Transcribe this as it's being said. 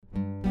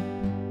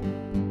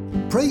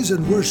Praise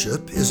and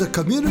Worship is a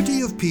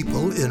community of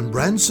people in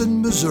Branson,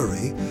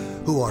 Missouri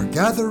who are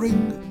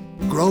gathering,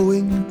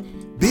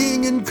 growing,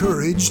 being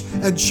encouraged,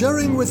 and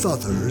sharing with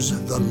others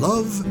the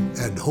love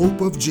and hope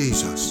of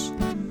Jesus.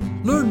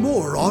 Learn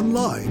more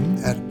online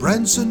at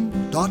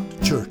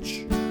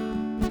branson.church.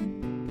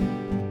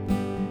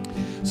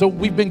 So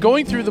we've been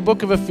going through the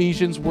book of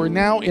Ephesians. We're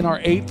now in our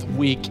 8th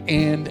week,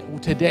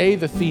 and today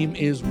the theme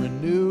is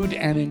renewed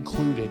and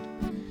included.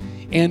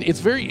 And it's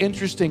very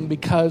interesting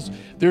because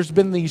there's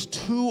been these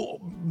two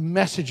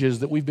messages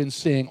that we've been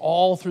seeing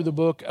all through the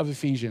book of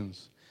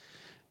Ephesians.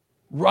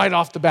 Right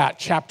off the bat,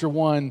 chapter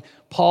 1,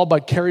 Paul,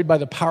 carried by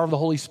the power of the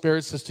Holy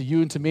Spirit, says to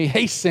you and to me,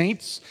 hey,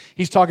 saints.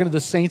 He's talking to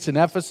the saints in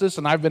Ephesus,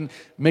 and I've been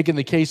making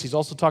the case he's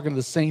also talking to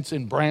the saints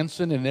in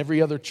Branson and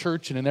every other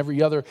church and in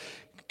every other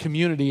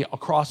community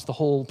across the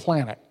whole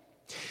planet.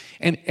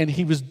 And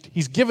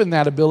he's given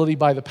that ability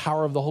by the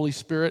power of the Holy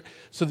Spirit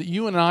so that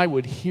you and I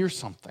would hear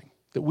something,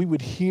 that we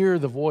would hear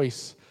the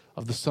voice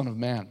of the Son of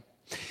Man.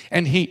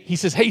 And he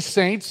says, hey,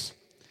 saints.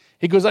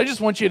 He goes, I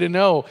just want you to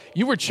know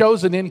you were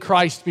chosen in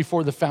Christ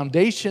before the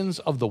foundations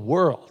of the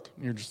world.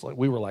 And you're just like,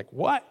 we were like,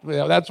 what?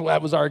 That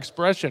was our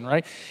expression,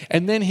 right?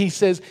 And then he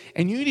says,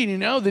 and you need to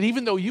know that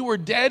even though you were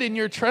dead in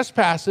your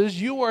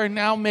trespasses, you are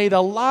now made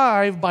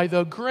alive by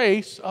the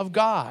grace of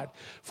God.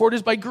 For it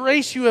is by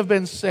grace you have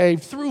been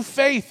saved through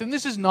faith. And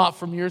this is not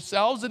from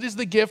yourselves. It is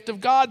the gift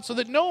of God so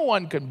that no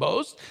one can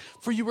boast.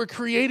 For you were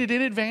created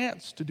in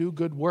advance to do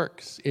good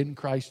works in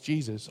Christ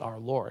Jesus our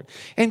Lord.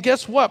 And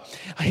guess what?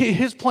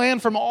 His plan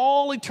from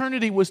all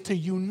eternity was to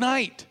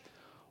unite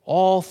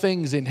all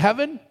things in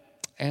heaven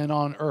and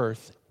on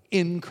earth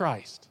in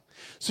Christ.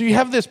 So you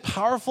have this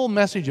powerful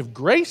message of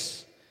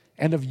grace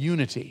and of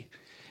unity.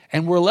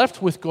 And we're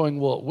left with going,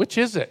 well, which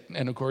is it?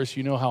 And of course,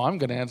 you know how I'm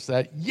going to answer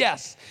that.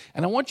 Yes.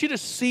 And I want you to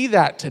see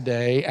that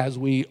today as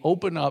we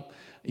open up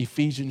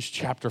Ephesians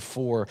chapter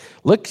 4.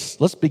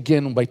 Let's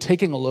begin by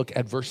taking a look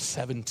at verse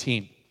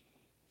 17.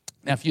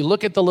 Now, if you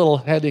look at the little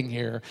heading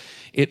here,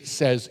 it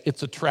says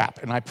it's a trap.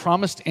 And I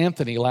promised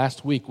Anthony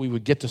last week we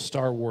would get to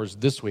Star Wars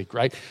this week,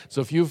 right?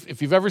 So if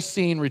you've ever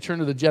seen Return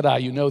of the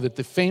Jedi, you know that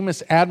the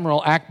famous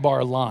Admiral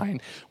Akbar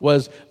line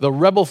was the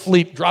rebel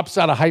fleet drops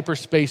out of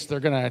hyperspace. They're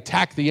going to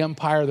attack the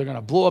Empire. They're going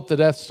to blow up the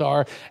Death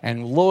Star.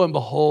 And lo and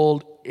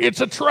behold,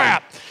 it's a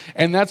trap.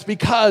 And that's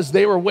because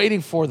they were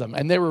waiting for them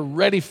and they were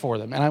ready for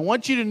them. And I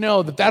want you to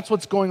know that that's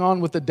what's going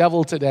on with the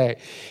devil today.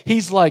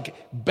 He's like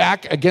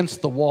back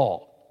against the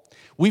wall.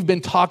 We've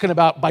been talking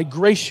about by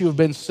grace you have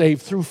been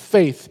saved through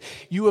faith.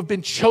 You have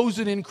been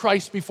chosen in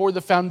Christ before the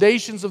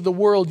foundations of the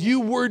world. You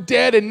were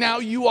dead and now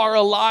you are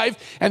alive,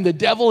 and the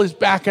devil is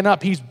backing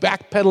up. He's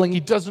backpedaling. He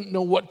doesn't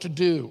know what to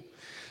do.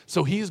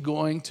 So he's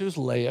going to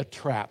lay a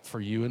trap for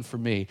you and for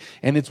me.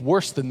 And it's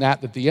worse than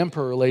that the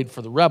emperor laid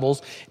for the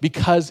rebels,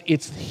 because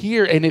it's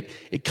here and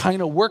it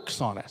kind of works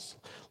on us.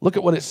 Look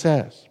at what it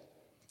says.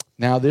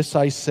 Now this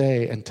I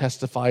say and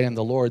testify in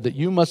the Lord, that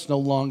you must no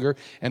longer,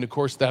 and of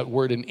course that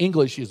word in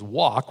English is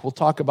walk. We'll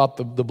talk about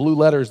the blue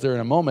letters there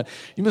in a moment.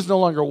 You must no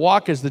longer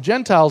walk as the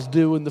Gentiles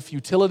do in the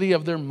futility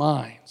of their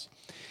minds.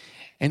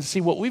 And see,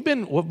 what we've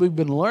been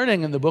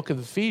learning in the book of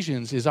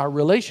Ephesians is our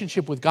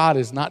relationship with God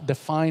is not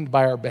defined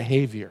by our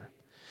behavior.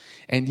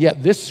 And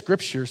yet this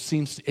scripture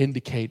seems to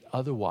indicate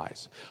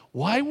otherwise.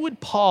 Why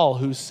would Paul,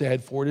 who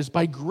said, for it is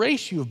by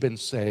grace you have been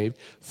saved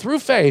through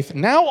faith,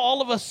 now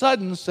all of a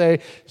sudden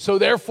say, so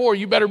therefore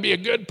you better be a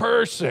good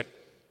person?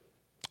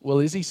 Well,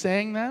 is he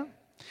saying that?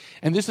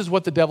 And this is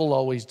what the devil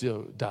always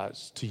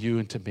does to you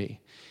and to me.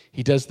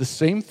 He does the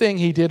same thing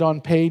he did on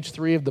page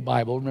 3 of the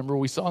Bible. Remember,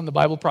 we saw in the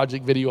Bible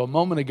Project video a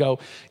moment ago,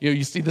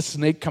 you see the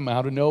snake come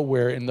out of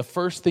nowhere, and the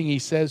first thing he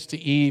says to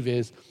Eve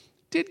is,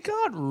 did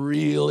God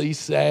really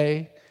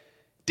say?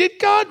 Did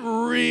God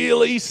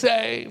really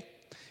say?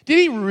 Did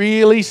he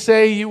really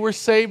say you were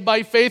saved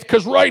by faith?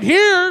 Because right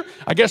here,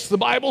 I guess the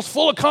Bible's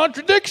full of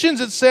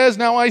contradictions. It says,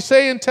 now I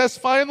say and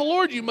testify in the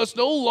Lord, you must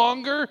no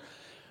longer,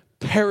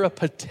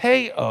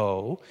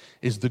 peripateo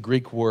is the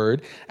Greek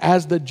word,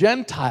 as the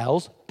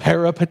Gentiles,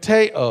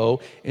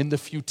 peripateo, in the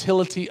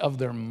futility of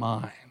their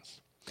minds.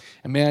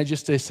 And may I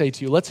just say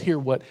to you, let's hear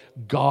what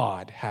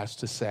God has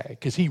to say,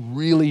 because he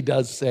really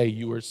does say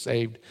you are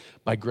saved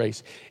by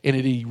grace. And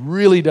he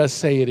really does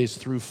say it is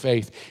through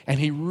faith. And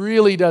he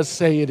really does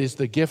say it is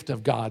the gift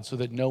of God so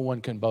that no one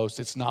can boast.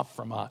 It's not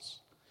from us.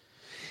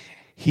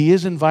 He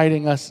is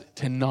inviting us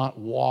to not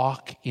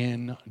walk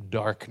in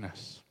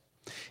darkness.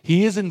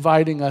 He is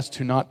inviting us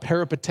to not,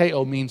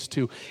 peripateo means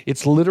to,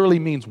 it literally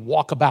means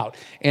walk about.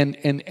 And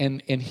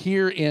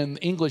here in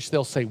English,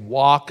 they'll say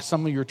walk.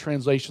 Some of your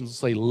translations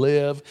will say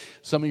live.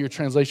 Some of your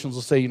translations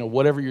will say,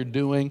 whatever you're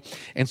doing.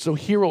 And so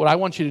here, what I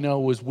want you to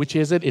know is, which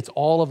is it? It's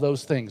all of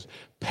those things.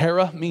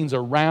 Para means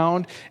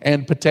around,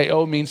 and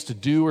pateo means to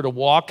do or to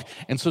walk.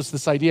 And so it's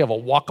this idea of a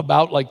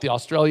walkabout, like the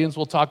Australians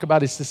will talk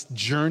about. It's this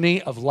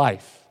journey of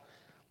life.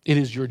 It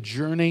is your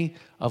journey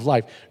of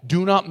life.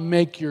 Do not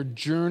make your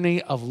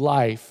journey of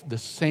life the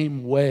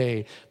same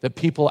way that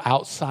people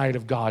outside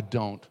of God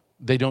don't.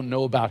 They don't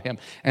know about him.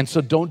 And so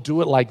don't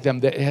do it like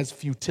them. That it has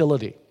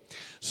futility.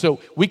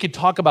 So we could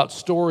talk about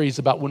stories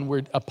about when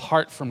we're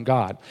apart from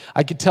God.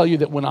 I could tell you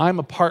that when I'm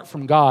apart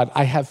from God,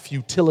 I have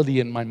futility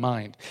in my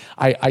mind.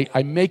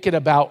 I make it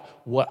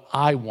about what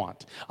I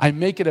want. I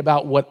make it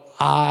about what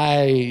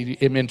I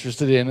am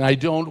interested in, and I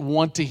don't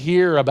want to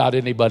hear about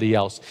anybody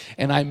else.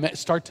 And I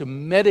start to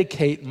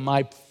medicate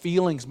my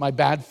feelings, my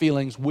bad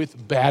feelings,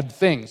 with bad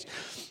things.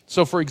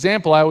 So, for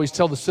example, I always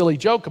tell the silly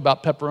joke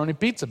about pepperoni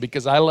pizza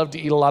because I love to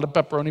eat a lot of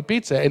pepperoni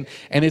pizza. And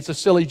it's a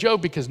silly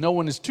joke because no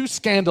one is too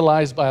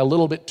scandalized by a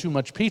little bit too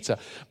much pizza.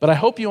 But I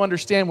hope you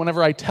understand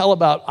whenever I tell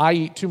about I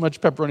eat too much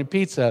pepperoni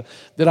pizza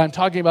that I'm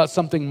talking about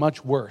something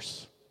much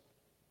worse.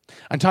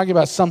 I'm talking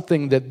about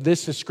something that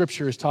this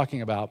scripture is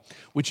talking about,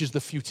 which is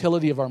the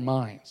futility of our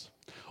minds.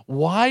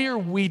 Why are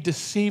we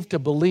deceived to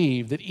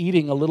believe that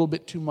eating a little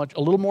bit too much,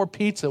 a little more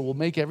pizza will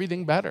make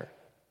everything better?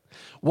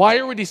 Why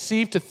are we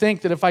deceived to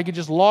think that if I could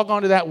just log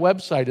onto that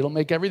website, it'll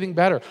make everything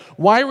better?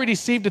 Why are we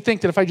deceived to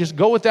think that if I just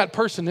go with that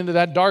person into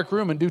that dark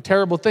room and do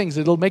terrible things,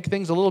 it'll make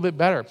things a little bit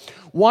better?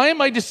 Why am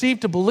I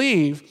deceived to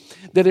believe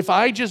that if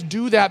I just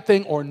do that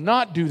thing or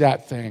not do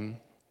that thing,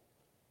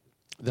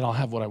 that I'll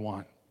have what I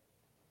want,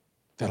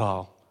 that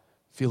I'll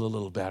feel a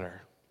little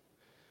better?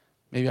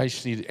 Maybe I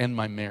just need to end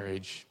my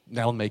marriage.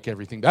 That'll make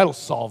everything, that'll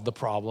solve the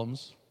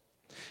problems.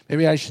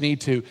 Maybe I should need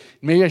to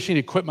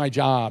quit my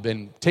job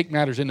and take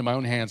matters into my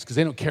own hands because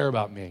they don't care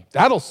about me.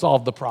 That'll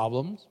solve the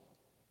problems.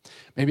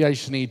 Maybe I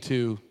should need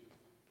to,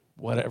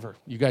 whatever.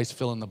 You guys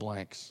fill in the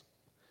blanks.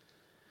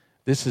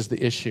 This is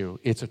the issue.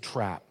 It's a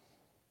trap.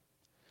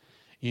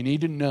 You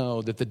need to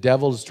know that the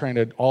devil is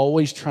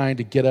always trying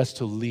to get us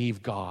to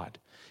leave God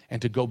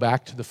and to go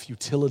back to the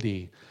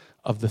futility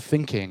of the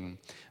thinking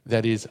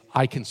that is,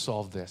 I can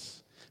solve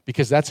this.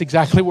 Because that's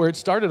exactly where it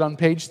started on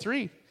page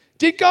 3.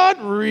 Did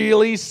God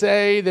really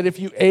say that if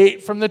you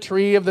ate from the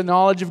tree of the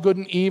knowledge of good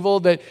and evil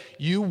that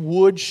you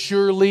would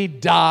surely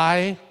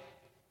die?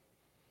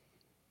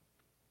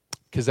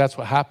 Because that's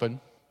what happened.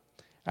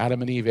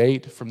 Adam and Eve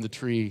ate from the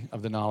tree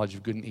of the knowledge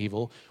of good and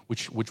evil,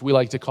 which we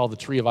like to call the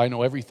tree of I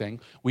know everything.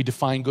 We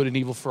define good and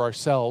evil for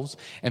ourselves,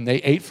 and they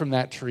ate from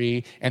that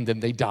tree, and then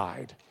they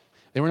died.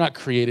 They were not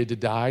created to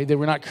die. They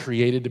were not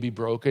created to be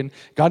broken.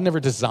 God never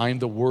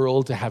designed the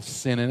world to have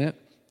sin in it,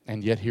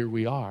 and yet here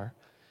we are.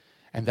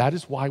 And that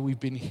is why we've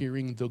been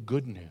hearing the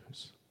good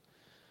news.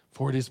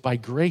 For it is by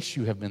grace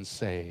you have been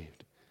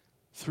saved,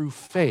 through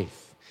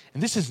faith.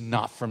 And this is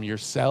not from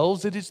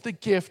yourselves, it is the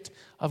gift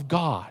of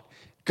God.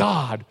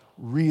 God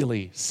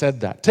really said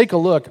that. Take a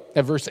look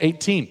at verse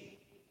 18.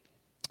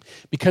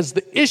 Because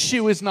the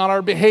issue is not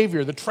our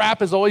behavior. The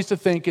trap is always to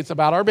think it's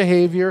about our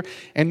behavior.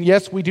 And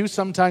yes, we do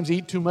sometimes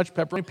eat too much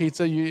pepperoni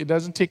pizza. It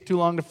doesn't take too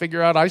long to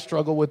figure out. I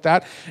struggle with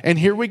that. And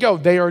here we go.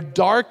 They are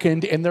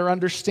darkened in their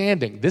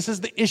understanding. This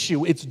is the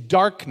issue. It's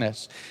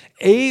darkness,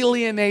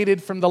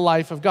 alienated from the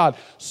life of God.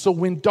 So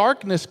when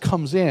darkness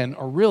comes in,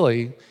 or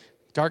really,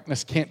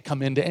 darkness can't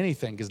come into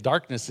anything because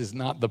darkness is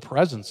not the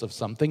presence of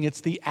something,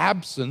 it's the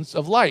absence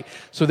of light.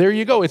 So there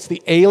you go. It's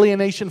the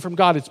alienation from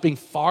God. It's being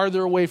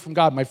farther away from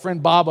God. My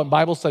friend Bob on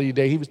Bible study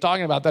today, he was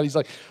talking about that. He's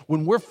like,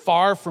 when we're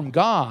far from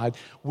God,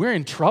 we're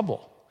in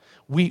trouble.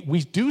 We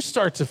do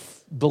start to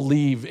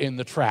believe in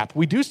the trap.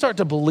 We do start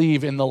to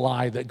believe in the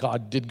lie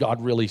that did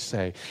God really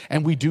say?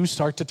 And we do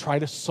start to try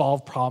to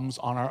solve problems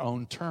on our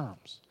own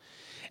terms.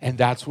 And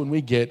that's when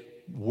we get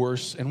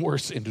worse and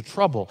worse into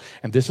trouble.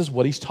 And this is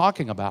what he's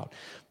talking about.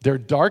 They're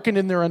darkened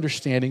in their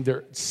understanding.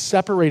 They're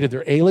separated.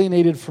 They're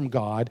alienated from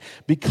God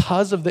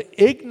because of the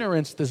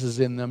ignorance this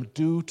is in them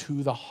due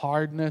to the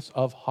hardness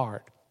of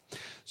heart.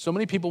 So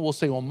many people will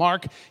say, well,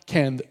 Mark,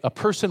 can a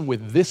person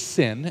with this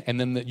sin, and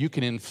then you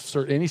can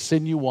insert any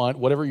sin you want,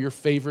 whatever your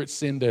favorite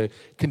sin to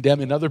condemn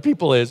in other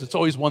people is, it's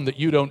always one that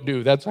you don't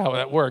do. That's how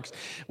that works.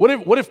 What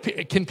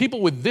if can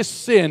people with this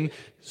sin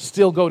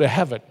still go to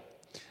heaven?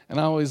 And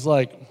I was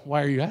like,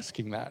 why are you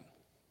asking that?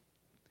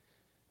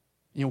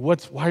 You know,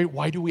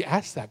 why do we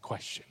ask that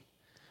question?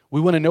 We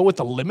want to know what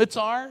the limits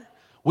are.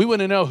 We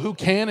want to know who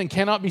can and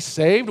cannot be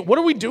saved. What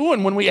are we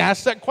doing when we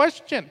ask that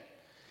question?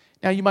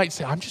 Now you might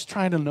say, I'm just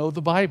trying to know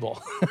the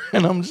Bible.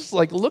 And I'm just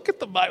like, look at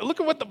the Bible.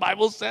 Look at what the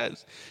Bible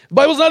says. The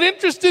Bible's not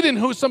interested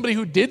in somebody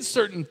who did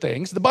certain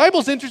things. The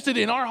Bible's interested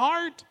in our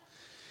heart.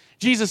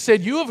 Jesus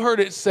said, you've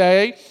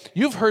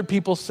heard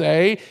people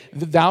say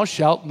that thou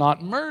shalt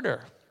not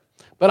murder.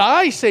 But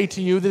I say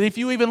to you that if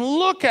you even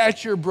look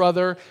at your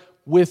brother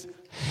with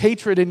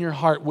hatred in your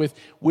heart,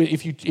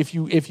 if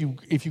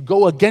you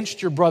go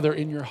against your brother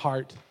in your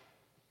heart,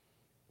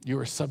 you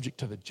are subject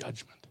to the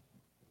judgment.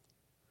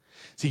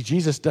 See,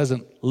 Jesus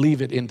doesn't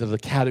leave it into the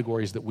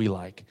categories that we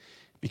like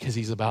because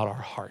he's about our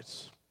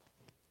hearts.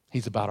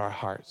 He's about our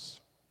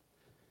hearts.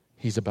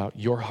 He's about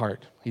your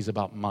heart. He's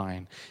about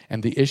mine.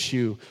 And the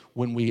issue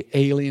when we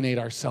alienate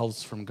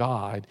ourselves from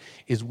God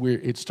is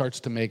it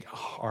starts to make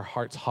our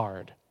hearts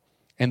hard.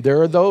 And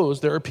there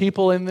are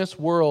people in this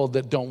world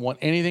that don't want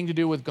anything to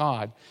do with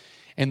God.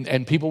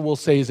 And people will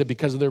say, is it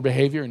because of their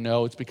behavior?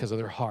 No, it's because of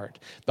their heart.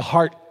 The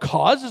heart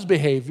causes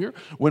behavior.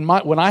 When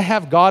I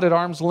have God at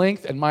arm's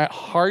length and my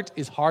heart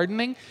is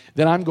hardening,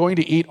 then I'm going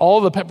to eat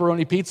all the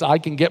pepperoni pizza I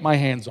can get my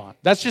hands on.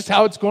 That's just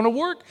how it's going to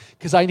work,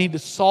 because I need to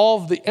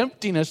solve the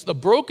emptiness, the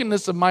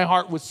brokenness of my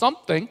heart with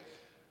something.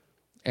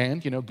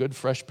 And, good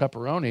fresh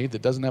pepperoni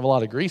that doesn't have a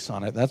lot of grease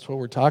on it. That's what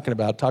we're talking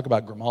about. Talk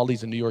about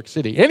Grimaldi's in New York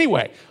City.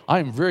 Anyway, I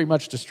am very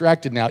much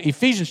distracted now.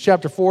 Ephesians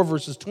chapter 4,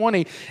 verses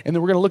 20, and then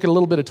we're going to look at a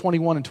little bit of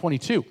 21 and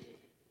 22.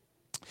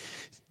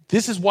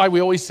 This is why we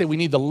always say we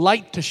need the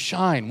light to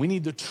shine. We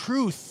need the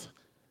truth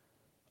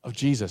of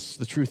Jesus,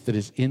 the truth that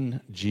is in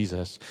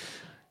Jesus.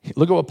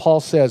 Look at what Paul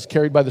says,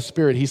 carried by the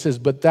Spirit. He says,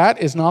 but that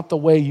is not the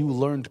way you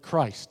learned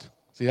Christ.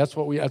 See, that's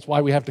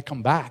why we have to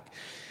come back.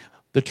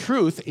 The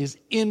truth is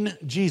in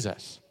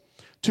Jesus,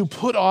 to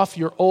put off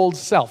your old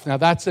self. Now,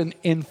 that's an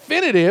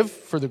infinitive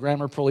for the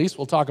grammar police.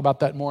 We'll talk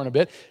about that more in a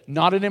bit.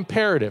 Not an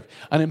imperative.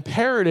 An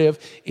imperative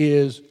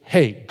is,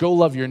 hey, go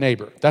love your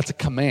neighbor. That's a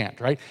command,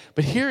 right?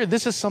 But here,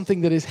 this is something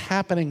that is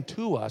happening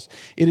to us.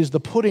 It is the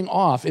putting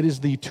off. It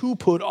is the to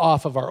put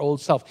off of our old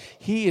self.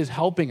 He is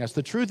helping us.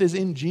 The truth is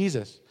in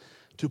Jesus,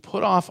 to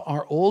put off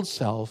our old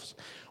selves,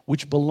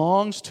 which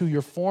belongs to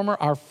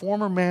our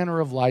former manner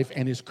of life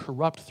and is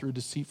corrupt through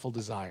deceitful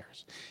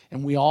desires.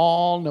 And we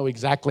all know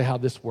exactly how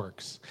this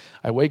works.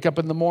 I wake up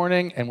in the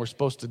morning and we're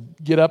supposed to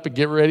get up and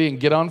get ready and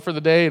get on for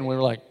the day, and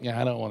we're like, yeah,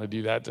 I don't want to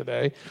do that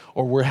today.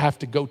 Or we have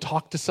to go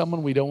talk to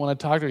someone we don't want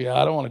to talk to. Yeah,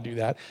 I don't want to do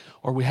that.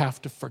 Or we have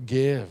to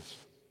forgive,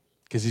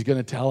 because he's going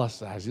to tell us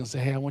that. He's going to say,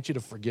 hey, I want you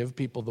to forgive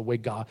people the way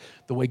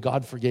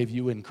God forgave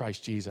you in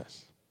Christ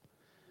Jesus.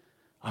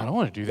 I don't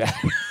want to do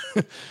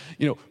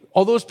that.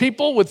 All those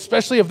people,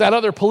 especially of that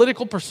other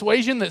political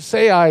persuasion that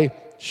say I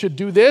should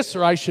do this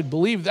or I should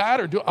believe that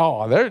or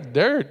I'm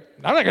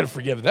not going to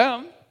forgive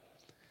them.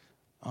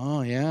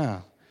 Oh,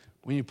 yeah.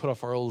 We need to put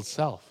off our old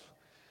self.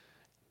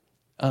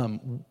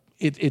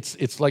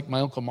 It's like my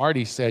Uncle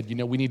Marty said,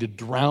 we need to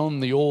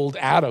drown the old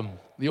Adam,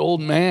 the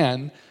old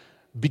man,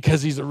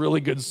 because he's a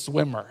really good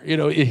swimmer.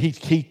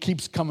 He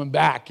keeps coming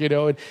back,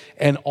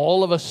 and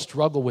all of us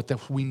struggle with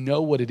that. We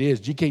know what it is.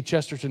 G.K.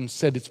 Chesterton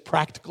said it's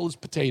practical as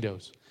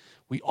potatoes.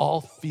 We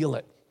all feel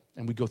it,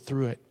 and we go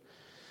through it.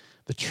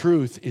 The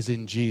truth is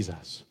in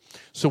Jesus.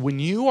 So when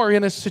you are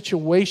in a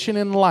situation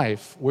in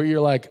life where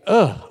you're like,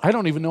 I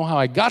don't even know how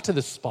I got to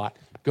this spot,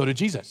 go to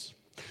Jesus.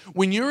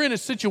 When you're in a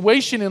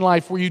situation in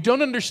life where you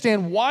don't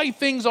understand why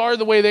things are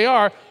the way they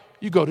are,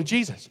 you go to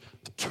Jesus.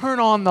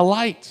 Turn on the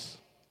lights.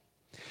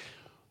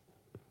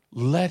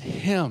 Let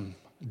him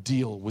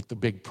deal with the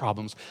big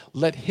problems.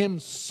 Let him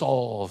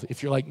solve.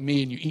 If you're like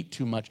me and you eat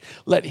too much,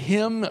 let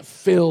him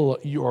fill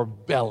your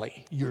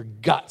belly, your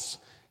guts,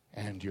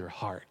 and your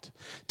heart.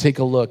 Take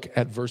a look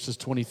at verses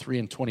 23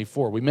 and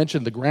 24. We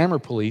mentioned the grammar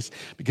police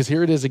because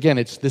here it is again.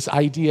 It's this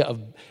idea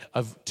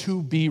of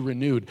to be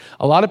renewed.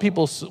 A lot of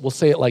people will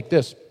say it like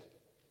this: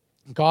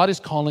 God is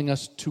calling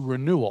us to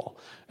renewal.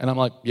 And I'm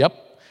like,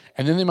 yep.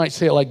 And then they might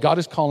say it like, God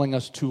is calling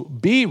us to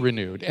be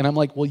renewed. And I'm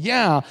like, well,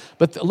 yeah,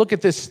 but look at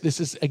this.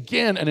 This is,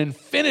 again, an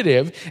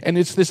infinitive, and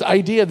it's this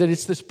idea that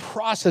it's this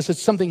process.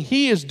 It's something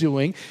he is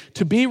doing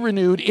to be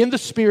renewed in the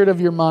spirit of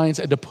your minds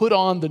and to put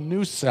on the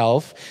new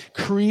self,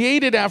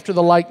 created after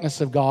the likeness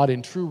of God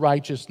in true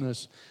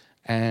righteousness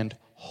and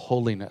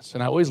holiness.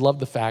 And I always love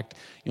the fact,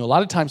 a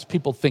lot of times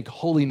people think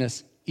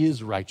holiness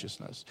is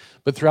righteousness.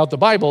 But throughout the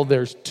Bible,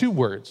 there's two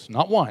words,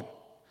 not one.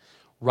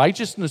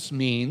 Righteousness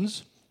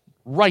means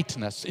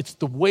rightness. It's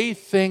the way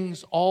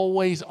things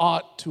always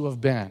ought to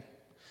have been.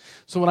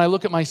 So when I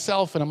look at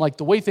myself and I'm like,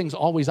 the way things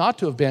always ought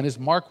to have been is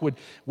Mark would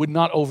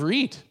not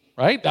overeat,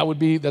 right?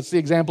 That's the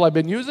example I've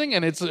been using,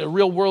 and it's a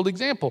real world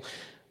example.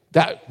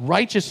 That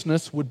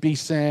righteousness would be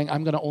saying,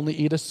 I'm going to only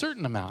eat a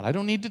certain amount. I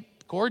don't need to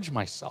gorge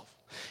myself.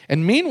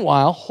 And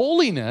meanwhile,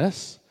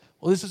 holiness,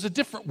 well, this is a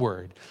different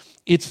word.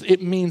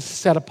 It means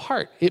set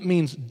apart. It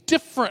means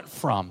different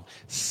from,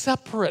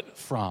 separate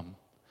from.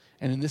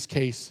 And in this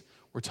case,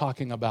 we're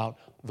talking about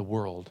the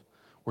world.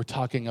 We're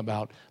talking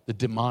about the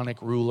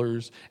demonic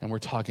rulers, and we're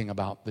talking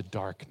about the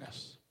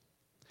darkness.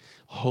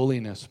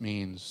 Holiness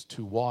means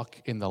to walk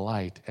in the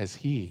light as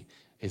he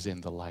is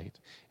in the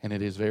light. And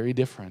it is very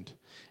different,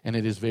 and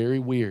it is very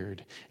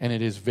weird, and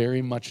it is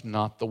very much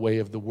not the way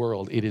of the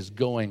world. It is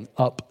going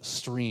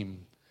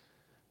upstream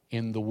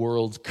in the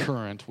world's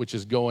current, which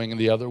is going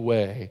the other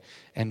way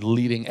and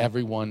leading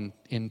everyone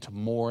into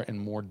more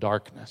and more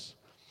darkness.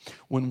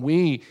 When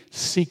we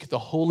seek the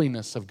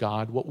holiness of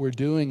God, what we're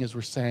doing is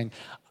we're saying,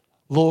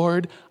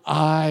 Lord,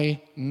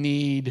 I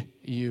need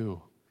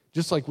you.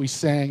 Just like we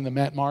sang the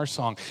Matt Maher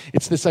song.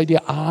 It's this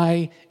idea,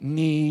 I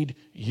need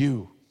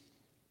you.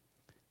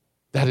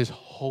 That is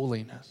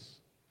holiness.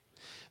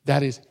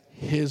 That is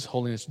his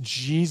holiness.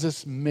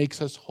 Jesus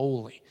makes us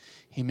holy.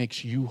 He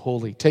makes you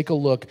holy. Take a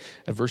look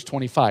at verse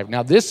 25.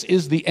 Now, this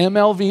is the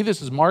MLV.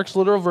 This is Mark's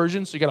literal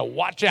version, so you got to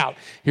watch out.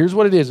 Here's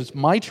what it is. It's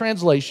my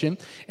translation,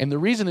 and the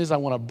reason is I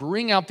want to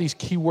bring out these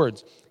key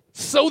words.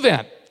 So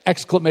then,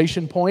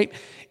 exclamation point,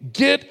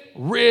 get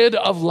rid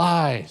of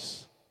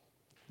lies.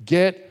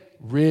 Get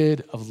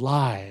rid of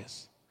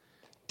lies.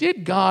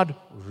 Did God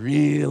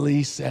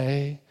really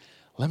say?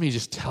 Let me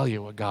just tell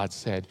you what God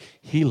said.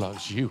 He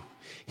loves you.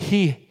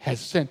 He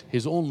has sent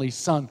his only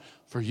son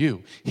for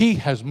you. He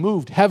has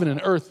moved heaven and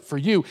earth for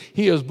you.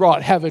 He has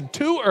brought heaven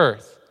to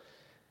earth.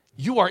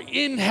 You are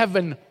in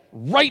heaven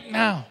right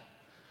now.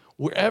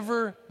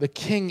 Wherever the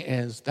king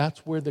is,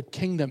 that's where the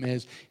kingdom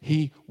is.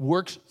 He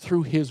works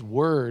through his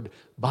word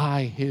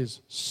by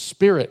his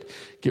spirit.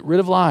 Get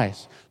rid of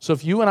lies. So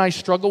if you and I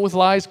struggle with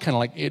lies, kind of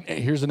like,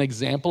 here's an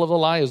example of a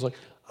lie, is like,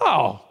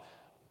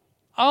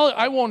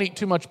 I won't eat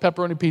too much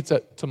pepperoni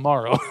pizza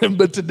tomorrow,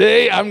 but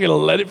today I'm going to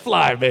let it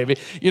fly, baby.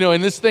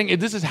 And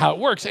this is how it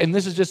works. And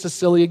this is just a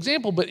silly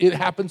example, but it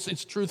happens.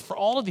 It's truth for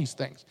all of these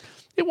things.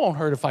 It won't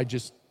hurt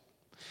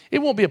it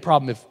won't be a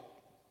problem if,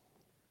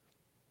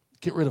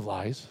 get rid of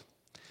lies.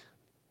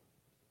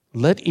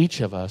 Let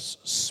each of us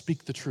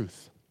speak the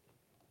truth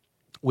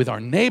with our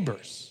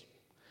neighbors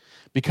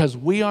because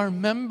we are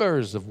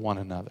members of one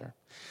another.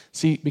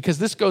 See, because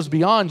this goes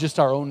beyond just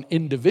our own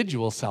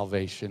individual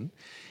salvation,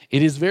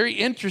 it is very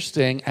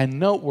interesting and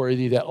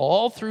noteworthy that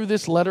all through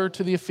this letter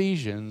to the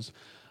Ephesians,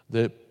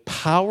 the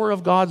power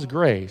of God's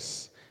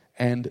grace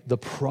and the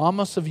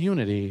promise of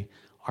unity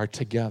are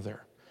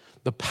together.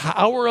 The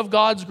power of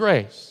God's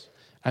grace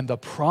and the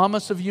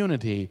promise of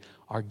unity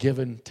are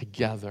given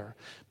together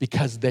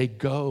because they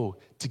go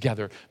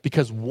together,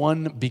 because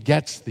one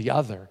begets the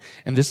other.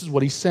 And this is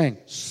what he's saying.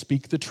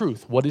 Speak the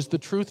truth. What is the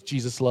truth?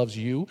 Jesus loves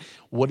you.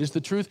 What is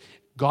the truth?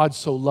 God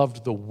so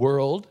loved the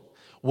world.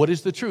 What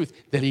is the truth?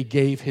 That he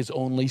gave his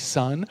only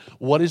son.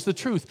 What is the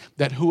truth?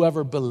 That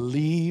whoever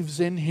believes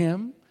in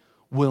him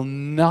will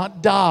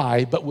not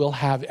die, but will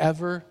have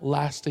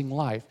everlasting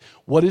life.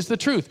 What is the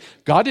truth?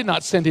 God did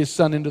not send his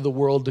son into the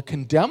world to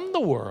condemn the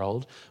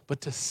world,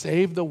 but to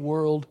save the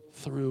world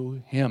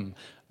through him.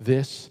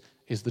 This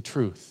is the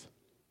truth.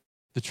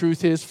 The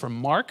truth is, from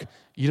Mark,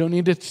 you don't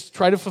need to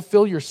try to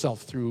fulfill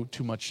yourself through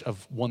too much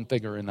of one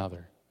thing or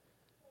another.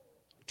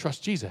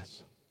 Trust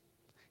Jesus.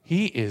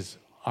 He is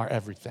our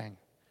everything.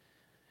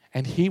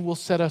 And he will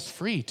set us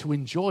free to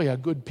enjoy a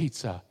good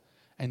pizza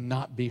and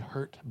not be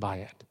hurt by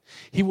it.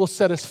 He will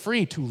set us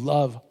free to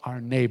love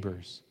our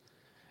neighbors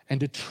and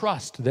to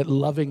trust that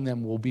loving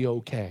them will be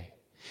okay.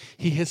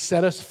 He has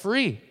set us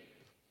free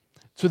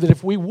so that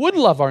if we would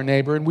love our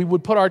neighbor and we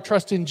would put our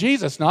trust in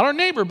Jesus, not our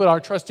neighbor, but our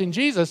trust in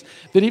Jesus,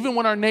 that even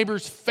when our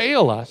neighbors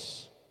fail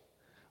us,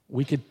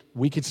 we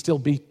could still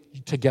be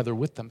together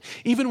with them.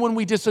 Even when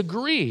we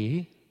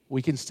disagree,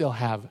 we can still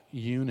have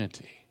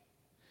unity.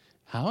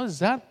 How is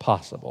that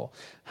possible?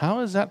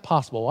 How is that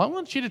possible? Well, I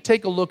want you to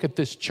take a look at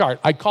this chart.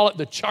 I call it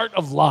the chart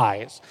of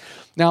lies.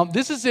 Now,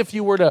 this is if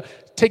you were to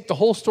take the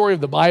whole story of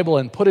the Bible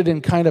and put it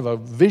in kind of a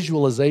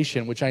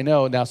visualization, which I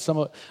know now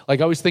I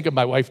always think of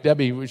my wife,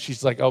 Debbie,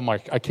 she's like, oh my,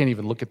 I can't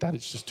even look at that.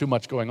 It's just too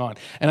much going on.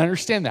 And I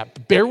understand that,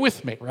 but bear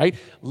with me, right?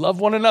 Love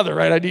one another,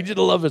 right? I need you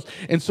to love us.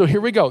 And so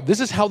here we go.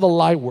 This is how the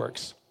lie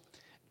works.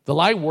 The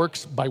lie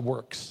works by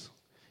works.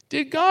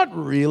 Did God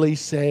really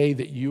say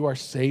that you are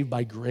saved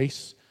by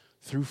grace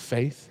through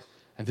faith,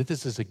 and that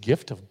this is a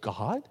gift of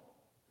God?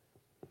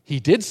 He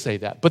did say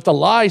that. But the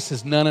lie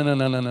says,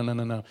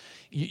 no.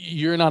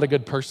 You're not a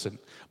good person.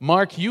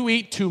 Mark, you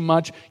eat too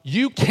much.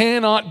 You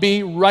cannot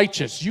be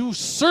righteous. You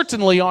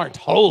certainly aren't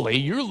holy.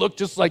 You look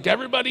just like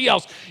everybody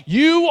else.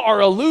 You are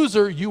a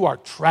loser. You are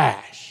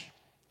trash.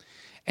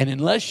 And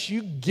unless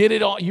you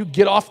get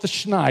off the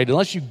schneid,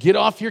 unless you get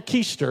off your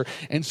keister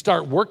and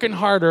start working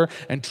harder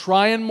and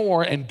trying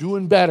more and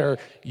doing better,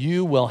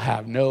 you will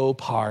have no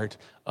part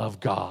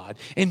of God.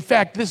 In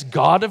fact, this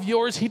God of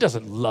yours, he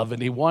doesn't love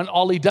anyone.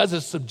 All he does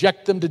is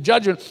subject them to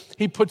judgment.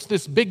 He puts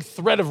this big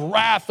thread of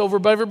wrath over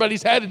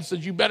everybody's head and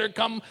says, you better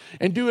come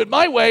and do it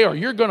my way or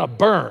you're going to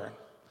burn.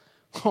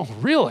 Oh,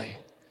 really?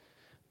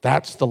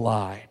 That's the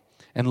lie.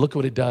 And look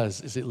what it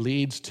does, is it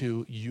leads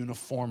to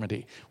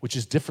uniformity, which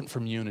is different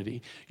from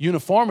unity.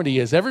 Uniformity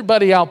is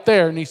everybody out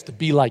there needs to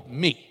be like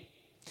me.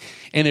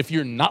 And if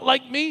you're not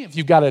like me, if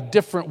you've got a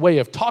different way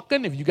of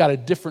talking, if you've got a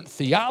different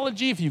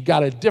theology, if you've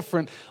got a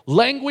different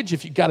language,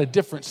 if you've got a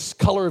different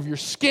color of your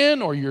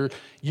skin, or you're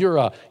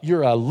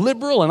a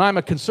liberal and I'm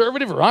a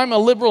conservative, or I'm a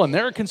liberal and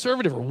they're a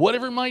conservative, or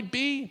whatever it might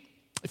be,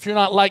 if you're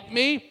not like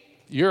me,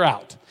 you're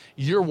out.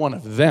 You're one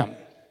of them.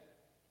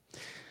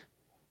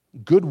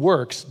 Good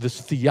works,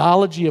 this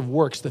theology of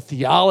works, the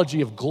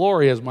theology of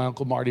glory, as my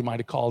Uncle Marty might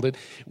have called it,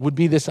 would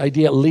be this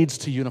idea it leads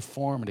to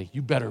uniformity.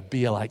 You better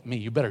be like me.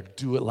 You better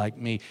do it like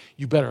me.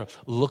 You better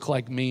look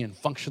like me and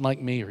function like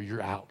me, or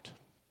you're out.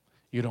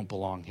 You don't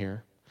belong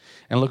here.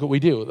 And look what we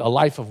do. A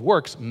life of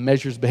works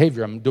measures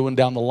behavior. I'm doing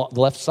down the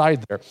left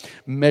side there.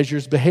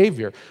 Measures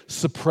behavior,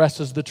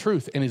 suppresses the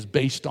truth, and is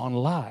based on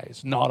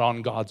lies, not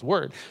on God's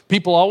word.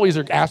 People always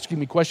are asking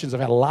me questions. I've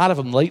had a lot of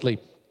them lately.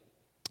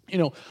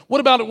 What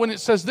about it when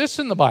it says this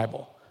in the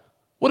Bible?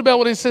 What about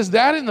when it says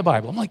that in the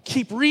Bible? I'm like,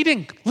 keep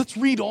reading. Let's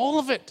read all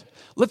of it.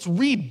 Let's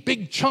read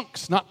big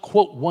chunks, not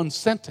quote one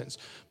sentence,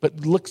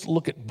 but let's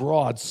look at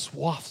broad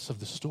swaths of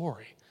the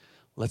story.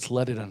 Let's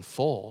let it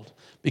unfold.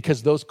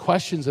 Because those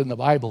questions in the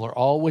Bible are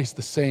always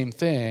the same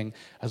thing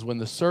as when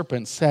the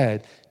serpent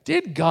said,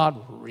 did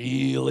God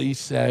really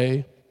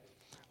say?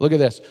 Look at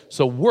this.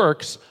 So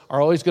works are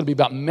always going to be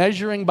about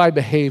measuring by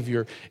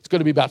behavior. It's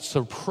going to be about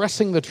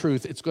suppressing the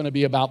truth. It's going to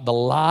be about the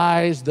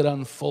lies that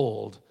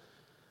unfold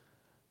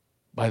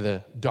by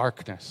the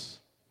darkness.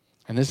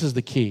 And this is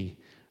the key.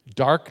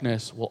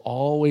 Darkness will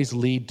always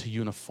lead to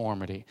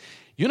uniformity.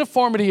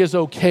 Uniformity is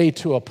okay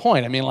to a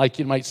point. I mean, like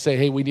you might say,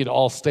 hey, we need to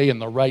all stay in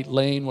the right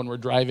lane when we're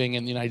driving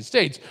in the United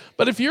States.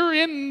 But if you're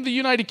in the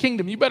United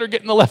Kingdom, you better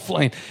get in the left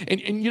lane.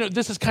 And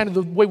this is kind of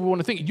the way we want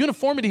to think.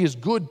 Uniformity is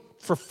good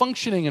for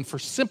functioning and for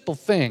simple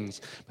things.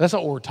 But that's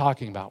not what we're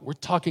talking about. We're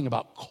talking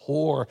about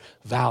core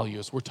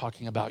values. We're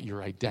talking about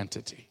your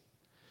identity.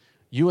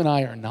 You and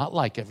I are not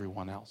like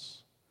everyone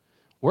else.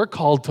 We're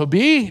called to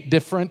be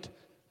different.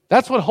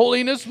 That's what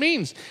holiness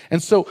means.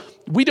 And so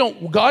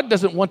God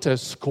doesn't want to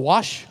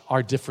squash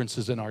our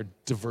differences and our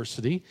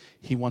diversity.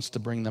 He wants to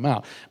bring them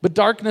out. But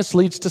darkness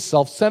leads to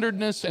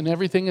self-centeredness, and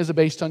everything is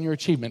based on your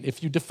achievement.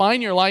 If you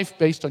define your life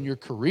based on your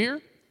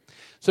career,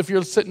 so if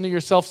you're sitting to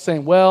yourself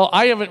saying, well,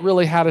 I haven't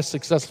really had a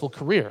successful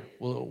career,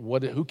 well,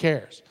 who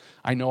cares?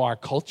 I know our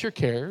culture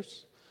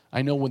cares.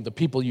 I know when the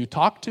people you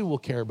talk to will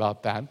care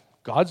about that.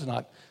 God's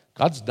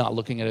not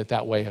looking at it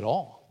that way at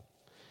all.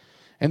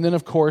 And then,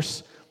 of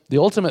course, the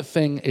ultimate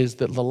thing is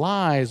that the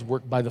lies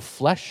work by the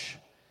flesh,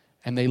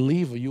 and they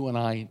leave you and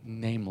I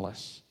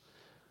nameless.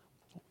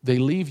 They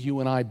leave you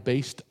and I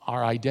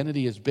our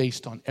identity is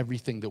based on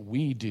everything that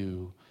we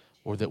do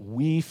or that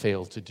we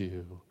fail to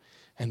do,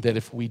 and that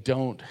if we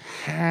don't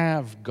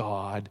have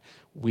God,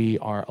 we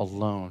are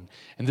alone.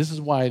 And this is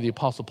why the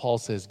Apostle Paul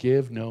says,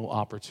 give no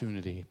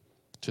opportunity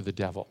to the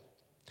devil.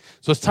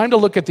 So it's time to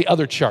look at the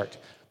other chart,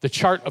 the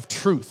chart of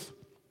truth.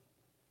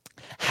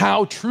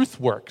 How truth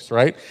works,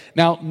 right?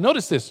 Now,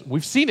 notice this.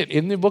 We've seen it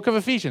in the book of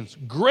Ephesians.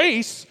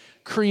 Grace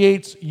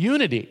creates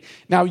unity.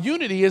 Now,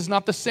 unity is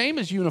not the same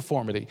as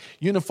uniformity.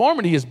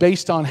 Uniformity is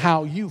based on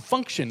how you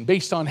function,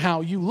 based on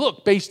how you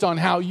look, based on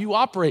how you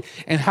operate,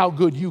 and how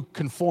good you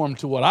conform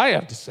to what I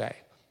have to say.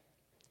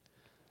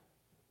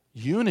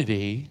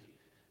 Unity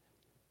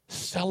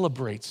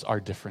celebrates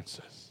our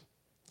differences,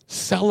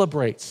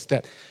 celebrates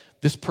that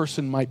this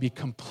person might be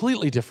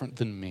completely different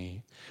than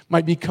me,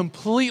 might be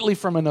completely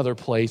from another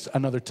place,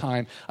 another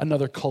time,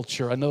 another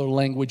culture, another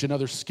language,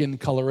 another skin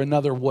color,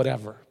 another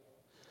whatever,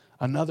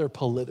 another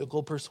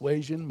political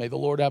persuasion, may the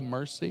Lord have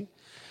mercy,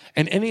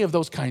 and any of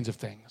those kinds of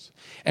things.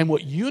 And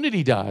what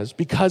unity does,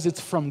 because it's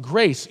from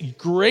grace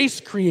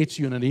creates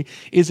unity,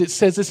 is it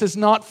says this is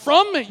not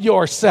from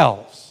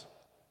yourselves.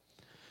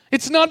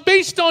 It's not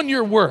based on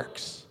your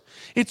works.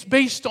 It's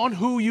based on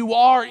who you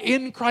are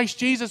in Christ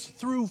Jesus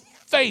through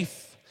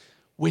faith,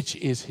 which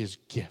is his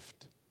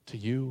gift to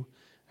you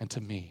and to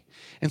me.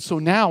 And so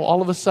now,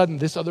 all of a sudden,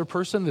 this other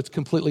person that's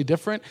completely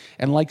different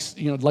and likes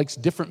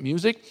different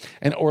music,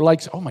 or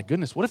likes, oh my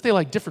goodness, what if they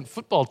like different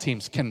football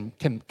teams? Can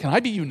I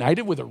be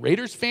united with a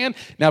Raiders fan?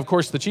 Now, of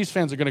course, the Chiefs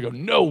fans are going to go,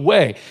 no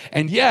way.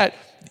 And yet,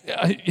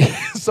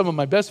 some of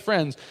my best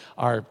friends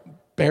are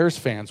Bears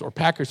fans or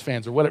Packers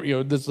fans or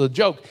whatever. This is a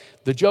joke.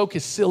 The joke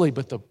is silly,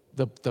 but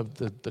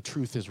the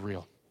truth is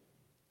real.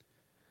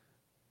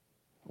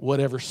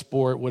 Whatever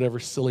sport,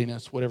 whatever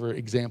silliness, whatever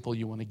example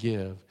you want to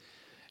give,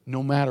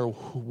 no matter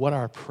what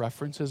our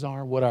preferences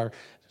are, what our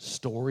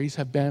stories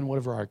have been,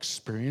 whatever our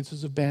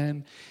experiences have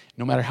been,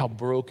 no matter how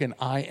broken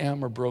I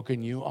am or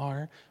broken you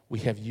are, we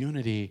have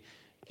unity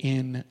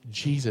in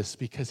Jesus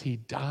because he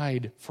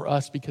died for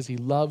us, because he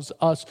loves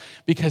us,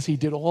 because he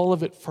did all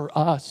of it for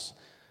us,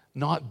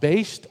 not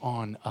based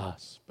on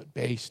us, but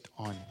based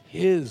on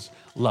his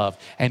love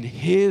and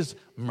his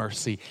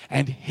mercy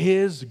and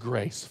his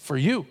grace for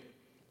you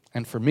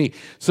and for me.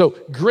 So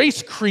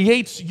grace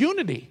creates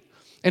unity.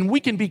 And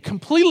we can be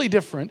completely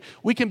different.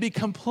 We can be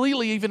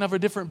completely even of a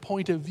different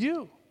point of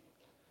view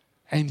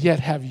and yet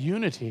have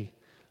unity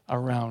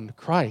around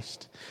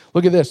Christ.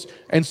 Look at this.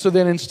 And so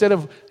then instead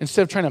of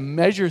trying to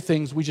measure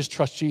things, we just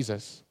trust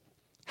Jesus.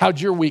 How'd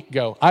your week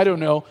go? I don't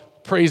know.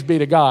 Praise be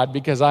to God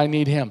because I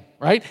need him,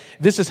 right?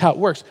 This is how it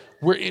works.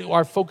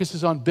 Our focus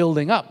is on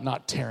building up,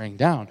 not tearing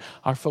down.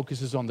 Our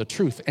focus is on the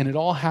truth. And it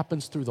all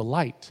happens through the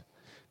light.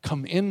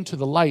 Come into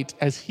the light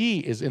as he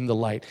is in the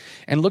light.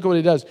 And look at what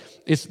it does.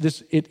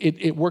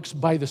 It works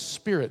by the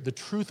Spirit. The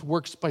truth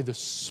works by the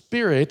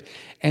Spirit,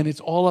 and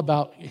it's all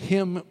about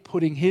him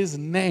putting his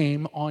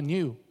name on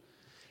you.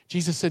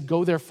 Jesus said,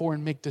 go therefore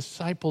and make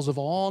disciples of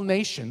all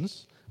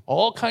nations,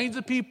 all kinds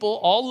of people,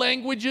 all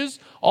languages,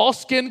 all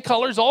skin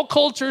colors, all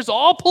cultures,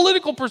 all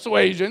political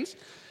persuasions.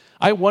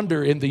 I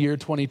wonder in the year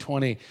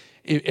 2020,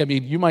 I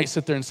mean, you might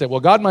sit there and say,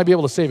 well, God might be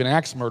able to save an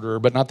axe murderer,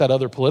 but not that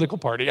other political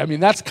party. I mean,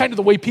 that's kind of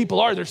the way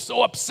people are. They're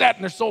so upset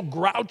and they're so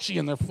grouchy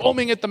and they're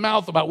foaming at the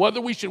mouth about whether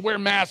we should wear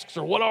masks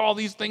or what all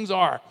these things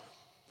are.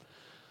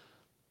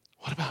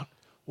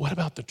 What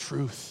about the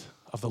truth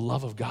of the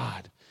love of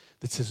God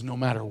that says no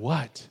matter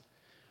what,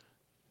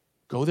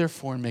 go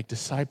therefore and make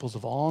disciples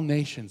of all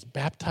nations,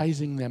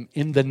 baptizing them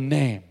in the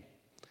name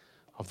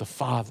of the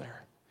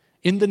Father,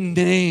 in the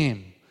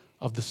name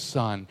of the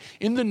Son,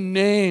 in the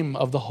name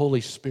of the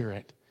Holy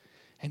Spirit,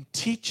 and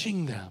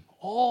teaching them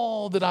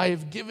all that I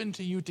have given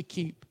to you to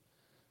keep.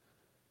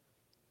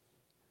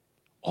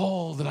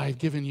 All that I have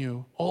given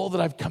you, all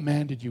that I've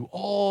commanded you,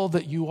 all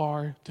that you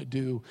are to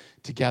do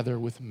together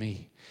with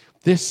me.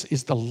 This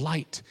is the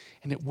light,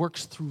 and it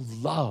works through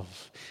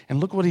love. And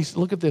look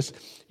at this.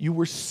 You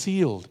were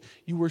sealed.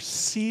 You were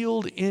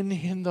sealed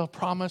in the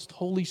promised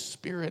Holy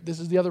Spirit. This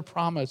is the other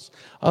promise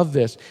of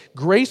this.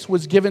 Grace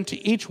was given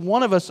to each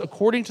one of us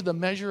according to the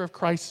measure of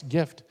Christ's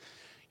gift.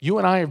 You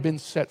and I have been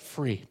set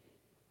free.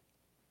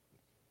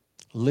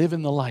 Live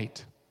in the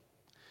light.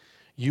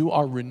 You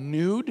are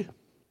renewed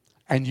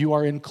and you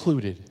are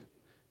included.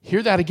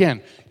 Hear that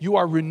again. You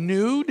are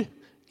renewed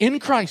in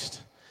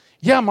Christ.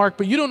 Yeah, Mark,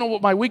 but you don't know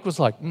what my week was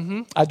like.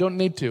 I don't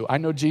need to. I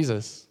know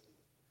Jesus.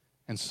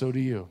 And so do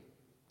you.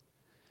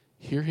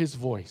 Hear his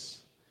voice.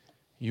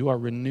 You are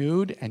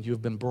renewed and you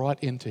have been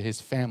brought into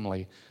his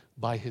family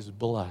by his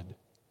blood.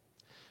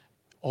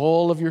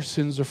 All of your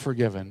sins are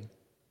forgiven.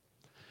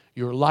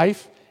 Your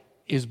life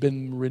has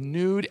been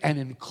renewed and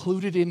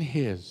included in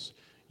his.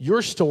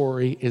 Your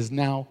story is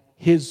now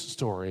his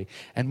story.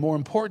 And more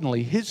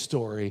importantly, his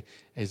story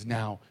is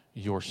now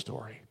your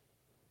story.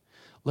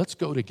 Let's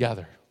go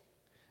together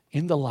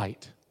in the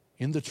light,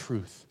 in the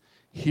truth,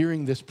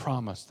 hearing this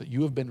promise that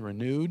you have been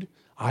renewed,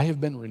 I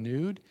have been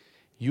renewed,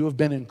 you have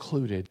been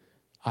included,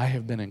 I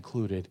have been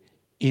included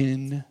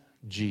in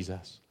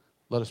Jesus.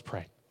 Let us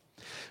pray.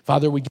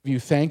 Father, we give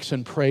you thanks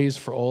and praise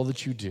for all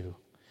that you do.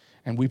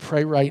 And we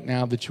pray right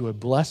now that you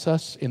would bless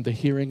us in the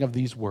hearing of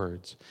these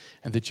words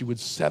and that you would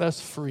set us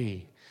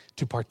free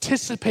to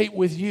participate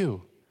with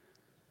you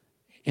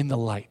in the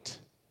light.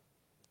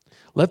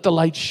 Let the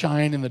light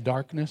shine in the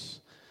darkness,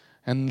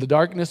 and the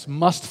darkness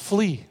must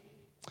flee.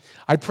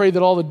 I pray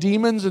that all the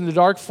demons and the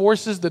dark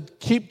forces that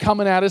keep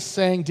coming at us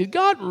saying, did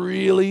God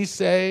really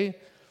say,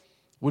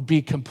 would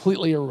be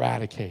completely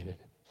eradicated.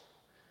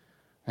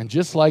 And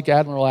just like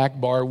Admiral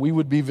Akbar, we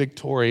would be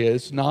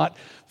victorious, not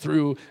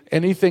through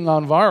anything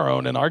of our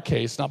own, in our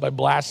case, not by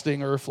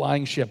blasting or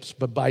flying ships,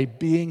 but by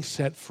being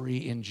set free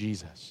in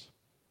Jesus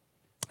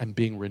and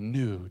being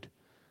renewed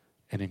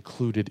and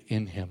included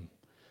in him.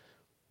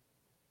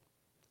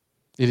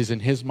 It is in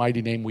his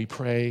mighty name we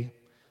pray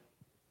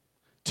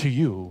to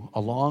you,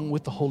 along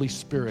with the Holy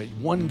Spirit,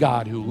 one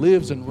God who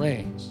lives and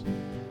reigns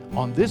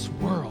on this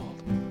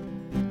world,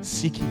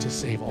 seeking to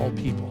save all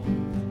people.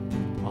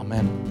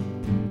 Amen.